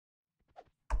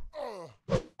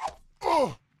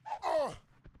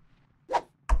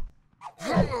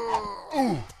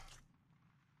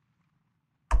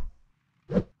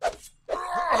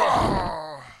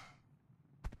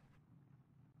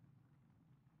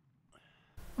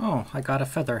Oh, I got a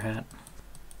feather hat.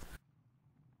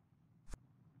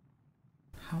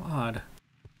 How odd.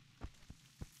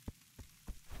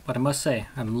 But I must say,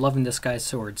 I'm loving this guy's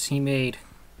swords. He made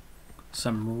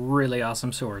some really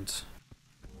awesome swords.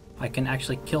 I can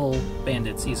actually kill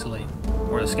bandits easily,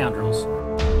 or the scoundrels.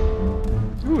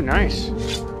 Ooh, nice.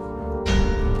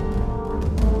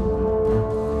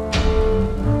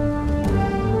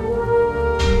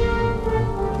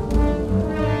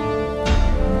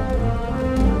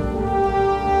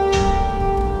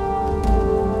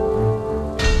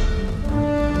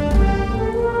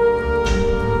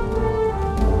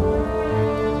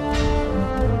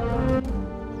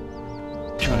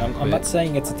 I'm not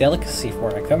saying it's a delicacy for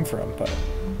where I come from, but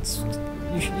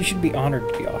you should be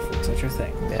honored to be offered such a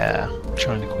thing. Yeah, I'm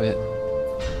trying to quit.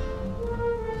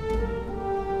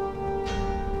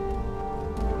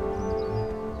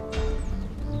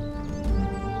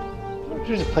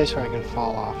 There's a place where I can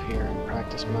fall off here and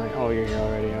practice my... Oh, you're here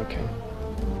already, okay.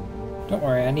 Don't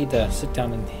worry, I need to sit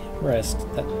down and rest.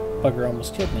 That bugger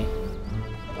almost killed me.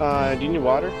 Do you need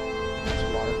water?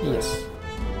 That's water. Yes.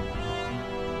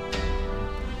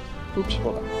 Oops,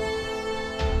 hold on.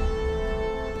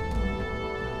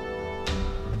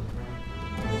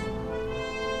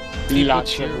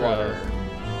 Lots of water.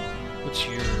 What's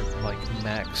your, like,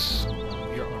 max,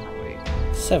 your armor weight?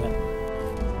 7.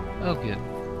 Oh, good.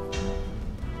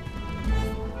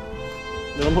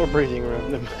 A little more breathing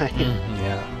room than mine.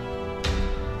 Yeah.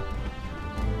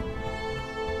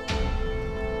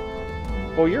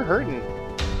 Oh, you're hurting.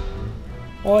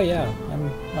 Oh yeah, I'm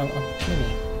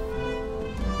puny.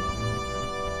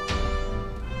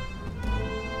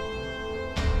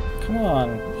 Come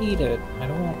on, eat it. I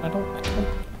don't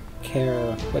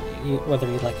care whether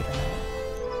you like it or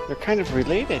not. They're kind of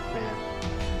related, man.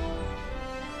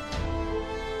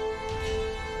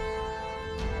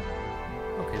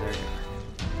 Okay, there you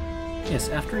are. Yes,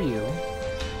 after you.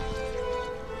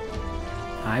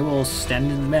 I will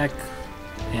stand in the back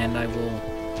and I will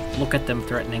look at them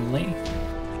threateningly.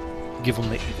 Give them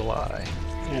the evil eye.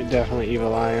 Yeah, definitely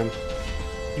evil eye him.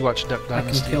 You watch Duck I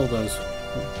Dynasty? can kill those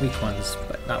weak ones,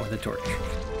 but not with a torch.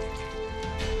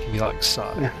 Can be like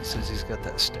Sod. He says he's got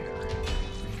that stare.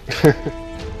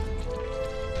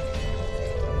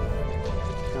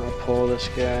 I'll pull this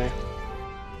guy.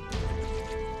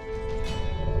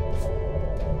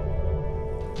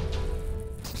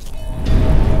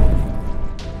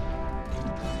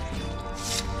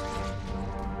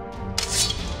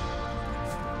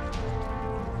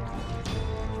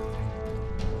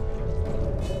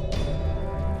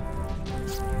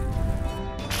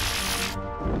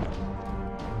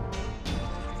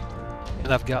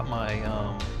 And I've got my,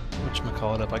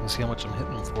 whatchamacallit up. I can see how much I'm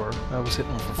hitting them for. I was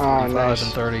hitting them for Oh, 45 nice.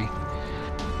 and 30.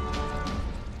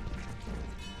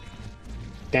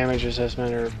 Damage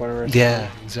assessment or whatever. Yeah,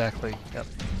 exactly. Yep.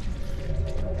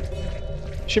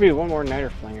 Should be one more Niter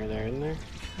Flinger there, isn't there?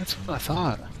 That's what I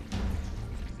thought.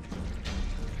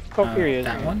 Oh, here he is.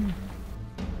 That one?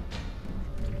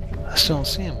 I still don't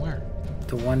see him. Where?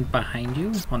 The one behind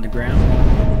you on the ground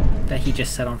that he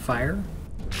just set on fire?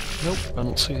 Nope, I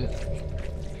don't see it.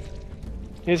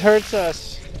 It hurts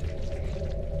us.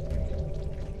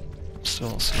 Still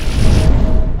don't see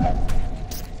it.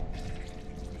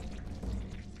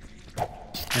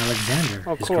 Alexander.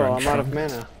 Oh, is cool. growing I'm out of strong.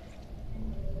 mana.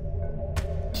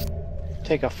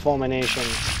 Take a fulmination.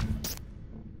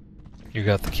 You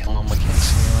got the kill him. I can't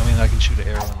see him. I mean, I can shoot an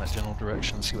arrow in that general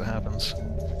direction and see what happens.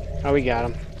 Oh, we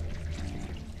got him.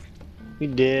 We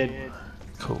did.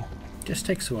 Cool. Just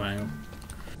takes a while.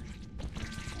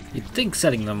 You'd think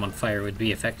setting them on fire would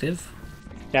be effective.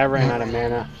 Yeah, I ran out of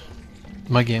mana.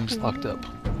 My game's locked up.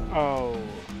 Oh.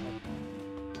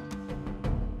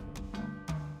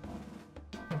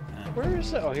 Where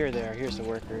is it? Oh, here they are. Here's the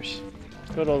workers.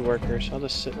 Good old workers. I'll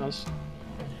just sit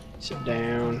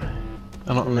down.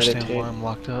 I don't understand Meditate. why I'm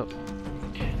locked up.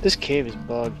 This cave is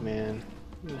bugged, man.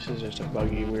 This is just a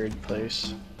buggy, weird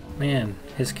place. Man,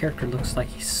 his character looks like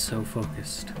he's so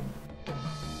focused.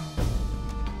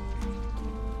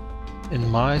 In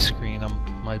my screen,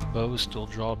 my bow's still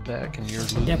drawn back, and you're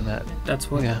looting Yep, that. that's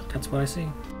what Yeah. I see.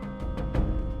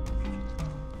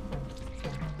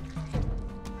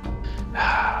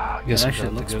 I guess That I actually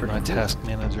have to looks go to my pretty cool. task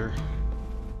manager.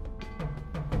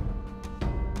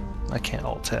 I can't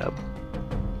alt tab.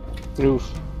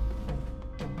 Oof.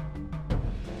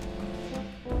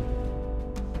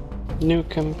 New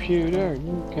computer,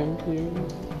 new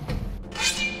computer.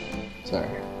 Sorry.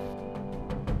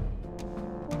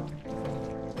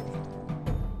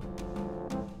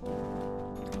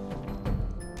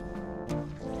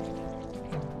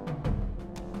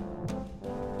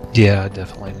 Yeah, I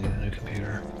definitely need a new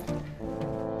computer.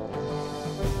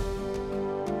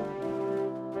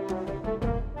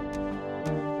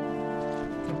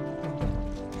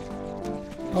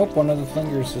 Oh, one of the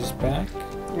fingers is back.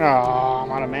 Oh,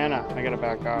 I'm out of mana. I gotta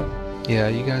back up. Yeah,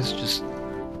 you guys just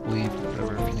leave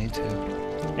whatever if you need to.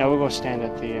 Yeah, we'll go stand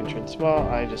at the entrance. Well,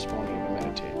 I just won't even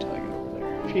meditate till I get over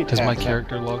there. If he Has my attacks,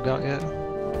 character logged out yet?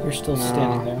 You're still No.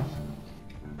 standing there.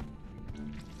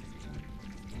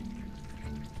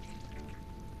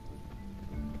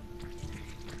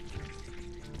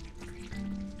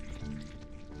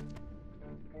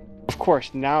 Of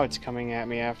course, now it's coming at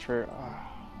me after.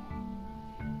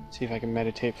 See if I can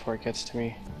meditate before it gets to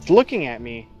me. It's looking at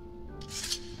me.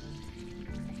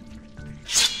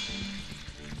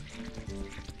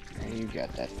 Yeah, you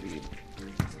got that feed.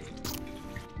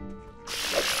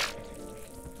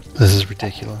 This is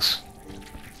ridiculous.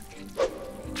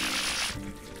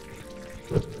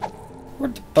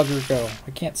 Where'd the bugger go?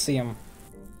 I can't see him.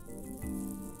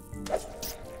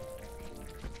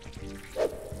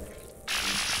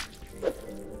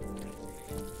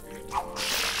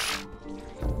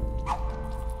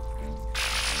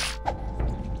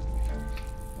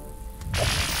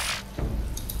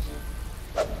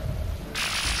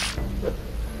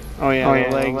 Oh yeah,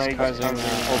 the legs causing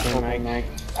open mag.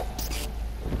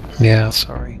 Yeah,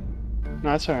 sorry.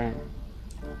 No, that's alright.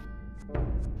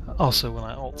 Also, when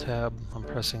I alt-tab, I'm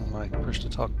pressing my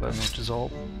push-to-talk button, which is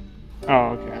alt.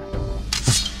 Oh,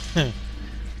 okay.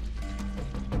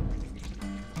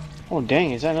 Oh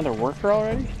dang, is that another worker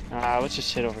already? Let's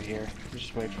just sit over here. We'll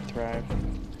just wait for Thrive.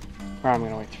 Or I'm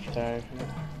gonna wait for Thrive.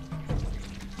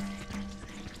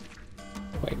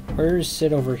 Wait, where's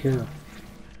Sid over here?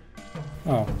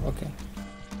 Oh, okay.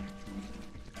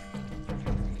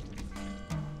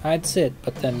 I'd sit,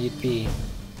 but then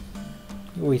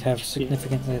we'd have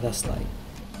significantly less light.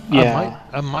 Yeah.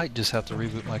 I might just have to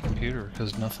reboot my computer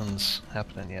because nothing's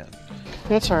happening yet.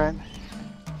 That's alright.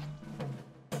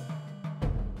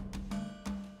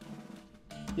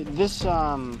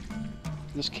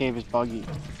 This cave is buggy.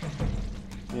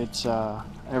 It's,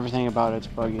 everything about it's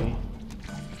buggy.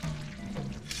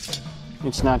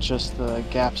 It's not just the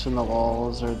gaps in the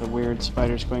walls or the weird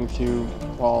spiders going through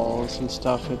walls and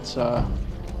stuff. It's,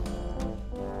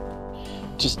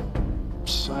 just,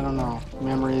 I don't know,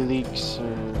 memory leaks or, I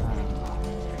don't know.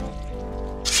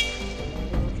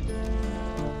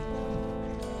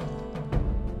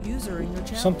 User in your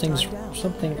channel timed out.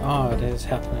 Something odd is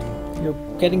happening. You're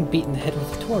getting beaten in the head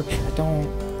with a torch.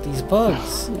 These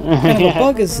bugs. What kind of a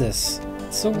bug is this?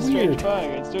 It's so It's a strange weird. bug.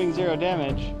 It's doing 0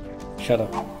 damage. Shut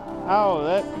up. Ow,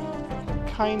 that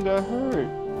kinda hurt.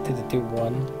 Did it do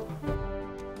one?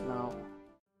 No.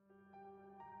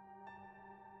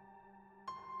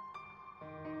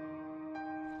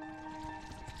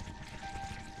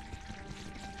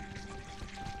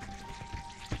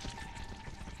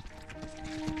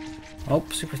 Oh,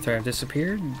 Super Thrive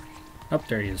disappeared. Oh,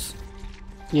 there he is.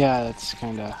 Yeah, that's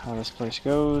kinda how this place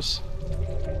goes.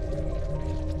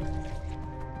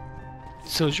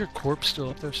 So is your corpse still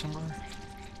up there somewhere?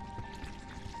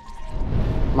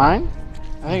 Mine?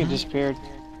 I think it disappeared.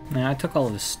 Nah, I took all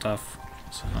of his stuff.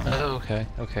 So Oh, okay.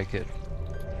 Okay, good.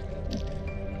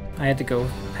 I had to go.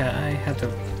 I had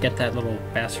to get that little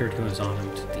bastard who was on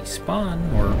him to despawn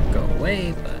or go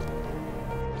away, but.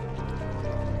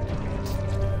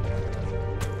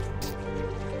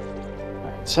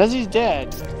 It says he's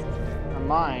dead. On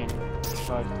mine.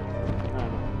 But, I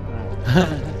don't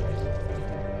know.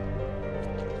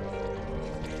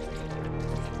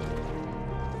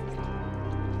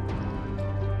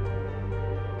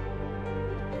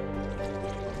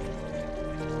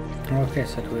 Okay,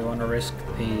 so do we want to risk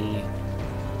the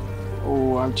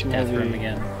Oh, I'm too death heavy. room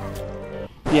again?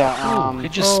 Yeah,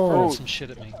 It just oh. sprayed some shit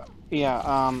at me. yeah,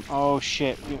 oh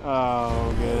shit.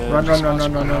 Oh, good. Run, run, run,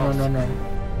 run, run, run, run, run.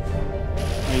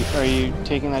 Are you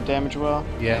taking that damage well?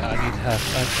 Yeah, I need I'm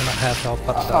at half health,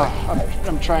 about to die.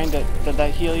 I'm trying to. Did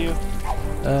that heal you?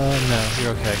 No,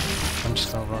 you're okay. I'm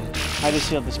just gonna run. I just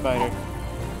healed the spider.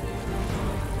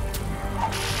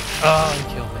 Oh, he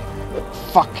killed me.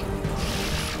 Fuck.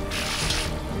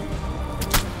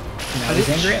 Now he's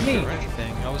angry at me. Or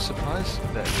anything. I was surprised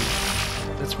that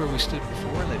that's where we stood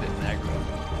before and they didn't aggro.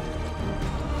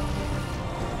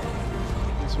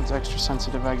 This one's extra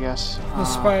sensitive, I guess. The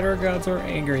spider gods are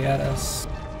angry at us.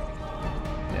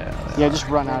 Yeah. Yeah, just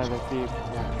run out of it, Thief.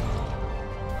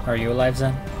 Yeah. Are you alive,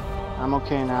 Zen? I'm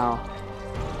okay now.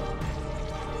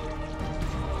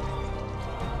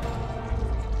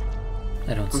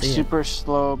 I don't I'm see it. super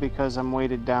slow because I'm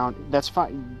weighted down. That's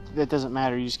fine. That doesn't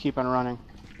matter. You just keep on running.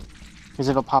 Because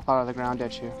it'll pop out of the ground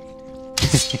at you.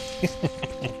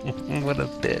 What a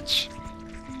bitch.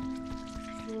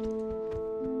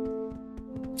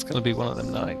 It's gonna be one of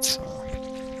them nights.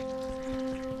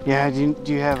 Yeah, do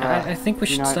you have I think we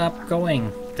do you should know- stop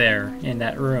going there in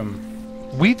that room.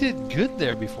 We did good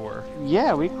there before.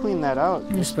 Yeah, we cleaned that out.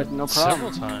 Yes, but no Several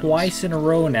problem. times. Twice in a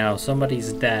row now,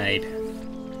 somebody's died.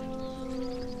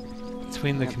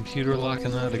 Between the computer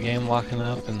locking up, the game locking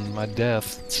up, and my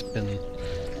death, it's been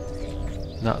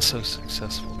not so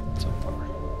successful so far.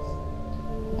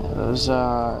 Yeah, those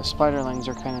spiderlings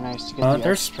are kind of nice to get the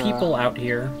There's extra... people out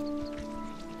here.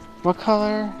 What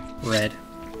color? Red.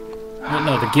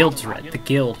 No, the guild's red. The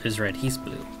guild is red. He's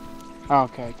blue.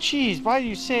 Okay. Jeez, why do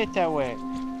you say it that way?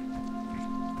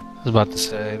 I was about to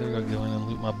say, they're gonna go in and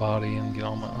loot my body and get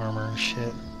all my armor and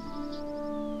shit.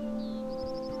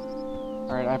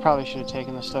 Alright, I probably should have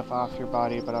taken the stuff off your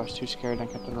body, but I was too scared and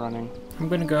I kept it running. I'm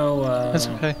gonna go That's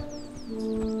okay.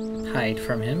 hide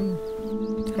from him.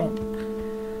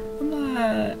 I'm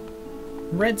not...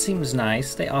 Red seems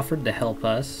nice. They offered to help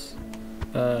us.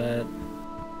 But...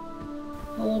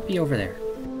 I'll be over there.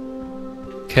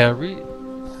 Okay, I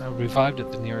revived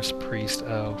at the nearest priest.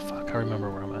 Oh, fuck, I remember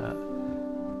where I'm at.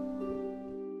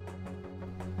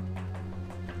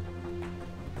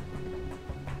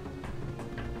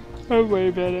 I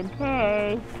wave at him.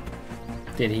 Hi.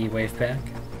 Did he wave back?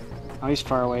 Oh, he's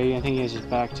far away. I think he has his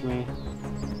back to me.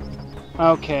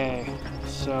 Okay,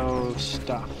 so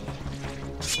stuff.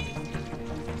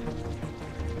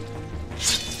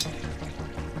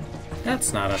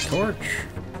 That's not a torch.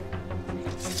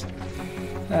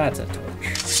 That's a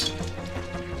torch.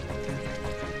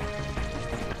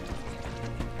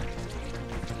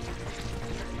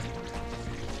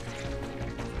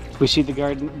 We see the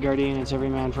guardian, it's every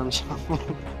man for himself.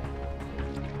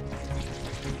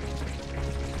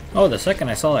 Oh, the second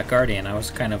I saw that guardian, I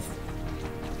was kind of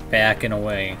backing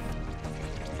away.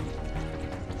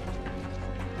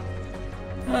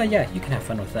 Oh yeah, you can have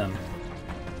fun with them.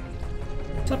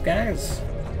 What's up, guys?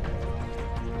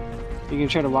 You can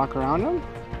try to walk around him?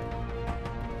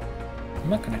 I'm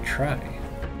not gonna try.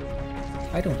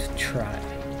 I don't try.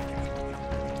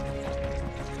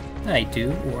 I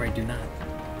do, or I do not.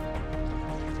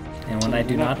 And when I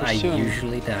do You're not not, I pursuing.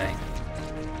 usually die.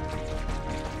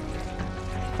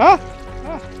 Ah!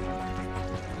 Ah!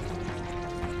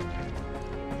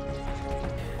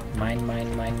 Mine,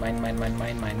 mine, mine, mine, mine, mine,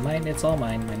 mine, mine, mine. It's all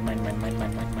mine. Mine, mine, mine, mine,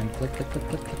 mine, mine, mine. Click, click, click,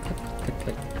 click, click, click, click,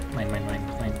 click. Mine, mine, mine,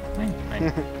 mine, mine,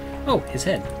 mine. Oh, his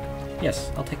head.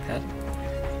 Yes, I'll take that.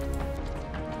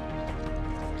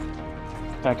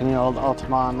 Back in the old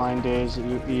Ultima Online days, it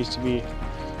used to be,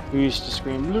 we used to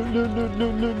scream, loot, loot, loot,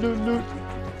 loot, loot, loot, loot,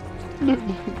 loot,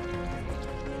 loot.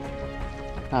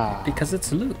 Ah. Because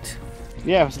it's loot.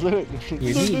 Yeah, it was loot.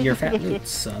 You need your fat loot,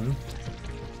 son.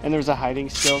 And there was a hiding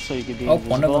skill so you could be Oh,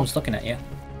 invisible. one of them's looking at you.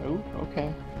 Oh,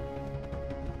 okay.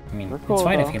 I mean, We're cool, it's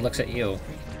fine though. if he looks at you.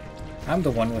 I'm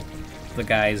the one with the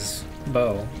guy's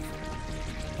bow.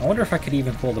 I wonder if I could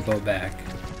even pull the bow back.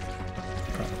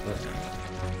 Probably not.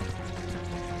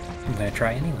 I'm gonna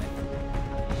try anyway.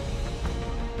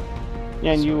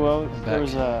 Yeah, and you back.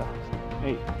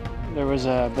 there was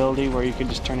a ability where you could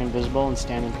just turn invisible and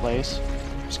stand in place.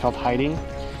 It's called hiding.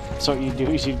 So what you do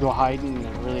is you go hide in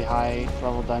a really high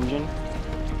level dungeon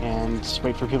and just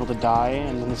wait for people to die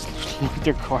and then just loot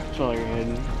their corpse while you're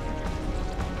hidden.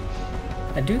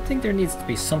 I do think there needs to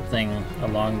be something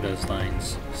along those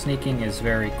lines. Sneaking is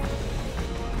very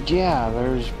cool. Yeah,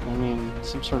 there's, I mean,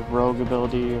 some sort of rogue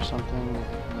ability or something.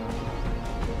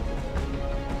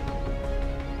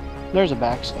 There's a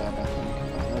backstab, I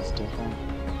think. That's different.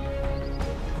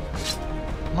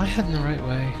 Am I heading the right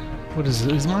way? What is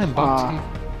it? Is mine boxy?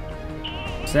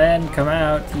 Zen, come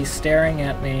out. He's staring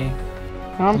at me.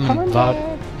 I'm coming back.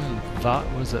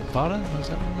 Was it Vada? Was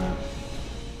that one that?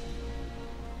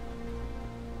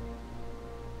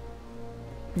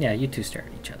 Yeah, you two stare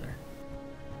at each other.